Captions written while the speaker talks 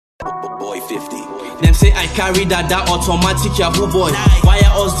Boy 50. Them say I carry that automatic Yahoo boy. Wire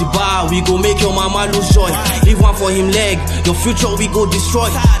us the bar, we go make your mama lose joy. Leave one for him leg, your future we go destroy.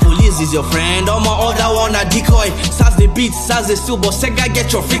 Police is your friend, all my other one a decoy. Saz the beat, Saz the still, but Sega get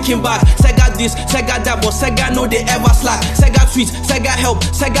your freaking back. Sega this, Sega that, but Sega know they ever slack. Sega tweet, Sega help,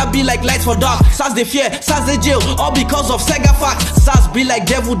 Sega be like light for dark. Saz the fear, Saz the jail, all because of Sega fact. Saz be like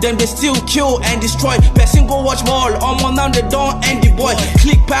devil, them they still kill and destroy. Person go watch more, all now they don't end the boy.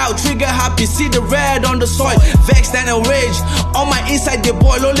 Click pow, trigger happy, see the red on the soil. Vexed and enraged, on my inside the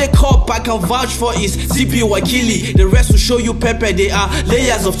boil. Only cup I can vouch for is CP Wakili. The rest will show you pepper, they are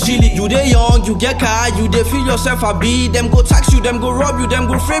layers of chili. You they young, you get car, you they feel yourself a beat. Them go tax you, them go rob you, them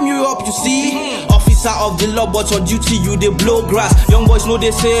go frame you up, you see. Officer of the law, but on duty you they blow grass. Young boys know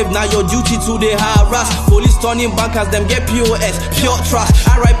they save, now your duty to they harass. Police turning bankers, them get POS, pure trust.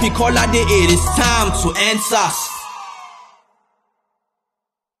 RIP caller day, it is time to end SARS.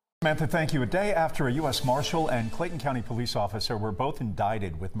 Samantha, thank you. A day after a U.S. Marshal and Clayton County police officer were both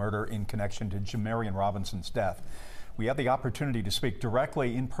indicted with murder in connection to Jamarian Robinson's death, we had the opportunity to speak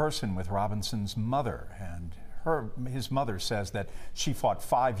directly in person with Robinson's mother. And his mother says that she fought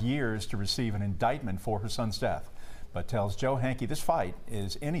 5 years to receive an indictment for her son's death, but tells Joe Hankey this fight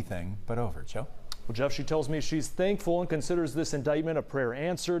is anything but over. Joe? Well, Jeff, she tells me she's thankful and considers this indictment a prayer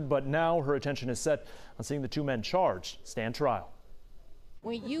answered, but now her attention is set on seeing the two men charged stand trial.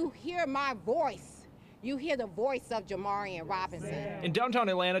 When you hear my voice, you hear the voice of Jamarian Robinson. In downtown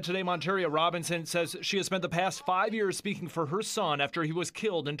Atlanta today, Monteria Robinson says she has spent the past 5 years speaking for her son after he was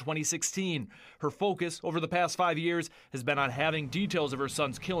killed in 2016. Her focus over the past 5 years has been on having details of her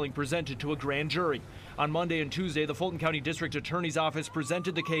son's killing presented to a grand jury. On Monday and Tuesday, the Fulton County District Attorney's Office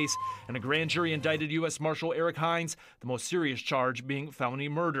presented the case, and a grand jury indicted U.S. Marshal Eric Hines, the most serious charge being felony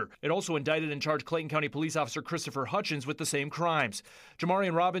murder. It also indicted and charged Clayton County Police Officer Christopher Hutchins with the same crimes.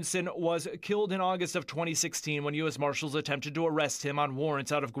 Jamarian Robinson was killed in August of 2016 when U.S. Marshals attempted to arrest him on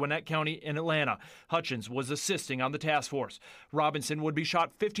warrants out of Gwinnett County in Atlanta. Hutchins was assisting on the task force. Robinson would be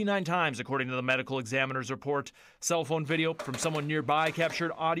shot 59 times, according to the medical examiner's report. Cell phone video from someone nearby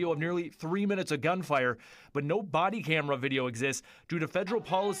captured audio of nearly 3 minutes of gunfire, but no body camera video exists due to federal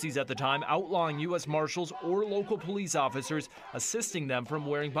policies at the time outlawing U.S. Marshals or local police officers assisting them from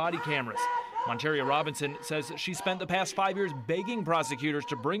wearing body cameras. Monteria Robinson says she spent the past 5 years begging prosecutors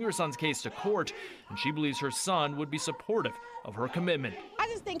to bring her son's case to court, and she believes her son would be supportive of her commitment. I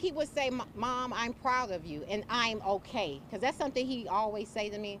just think he would say, Mom, I'm proud of you, and I'm okay. Because that's something he always say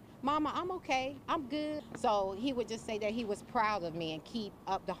to me, Mama, I'm okay, I'm good. So he would just say that he was proud of me and keep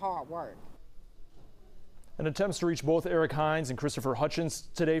up the hard work. And attempts to reach both Eric Hines and Christopher Hutchins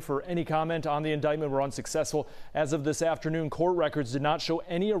today for any comment on the indictment were unsuccessful. As of this afternoon, court records did not show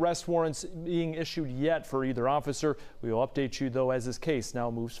any arrest warrants being issued yet for either officer. We will update you, though, as this case now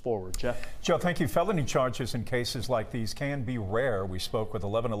moves forward. Jeff? Joe, thank you. Felony charges in cases like these can be rare. We spoke with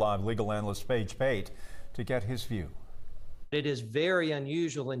 11 Alive legal analyst Paige Pate to get his view. It is very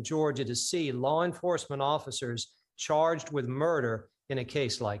unusual in Georgia to see law enforcement officers charged with murder in a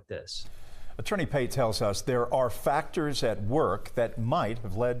case like this. Attorney Pate tells us there are factors at work that might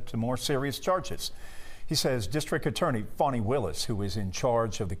have led to more serious charges. He says District Attorney Fani Willis, who is in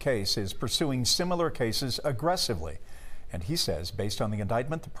charge of the case, is pursuing similar cases aggressively. And he says, based on the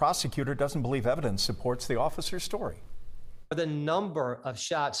indictment, the prosecutor doesn't believe evidence supports the officer's story. The number of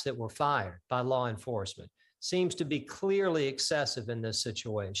shots that were fired by law enforcement seems to be clearly excessive in this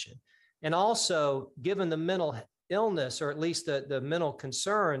situation. And also, given the mental illness, or at least the mental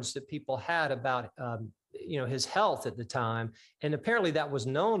concerns that people had about his health at the time, and apparently that was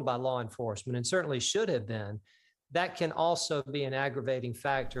known by law enforcement and certainly should have been, that can also be an aggravating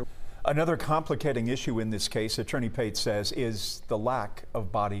factor. Another complicating issue in this case, Attorney Pate says, is the lack of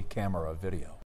body camera video.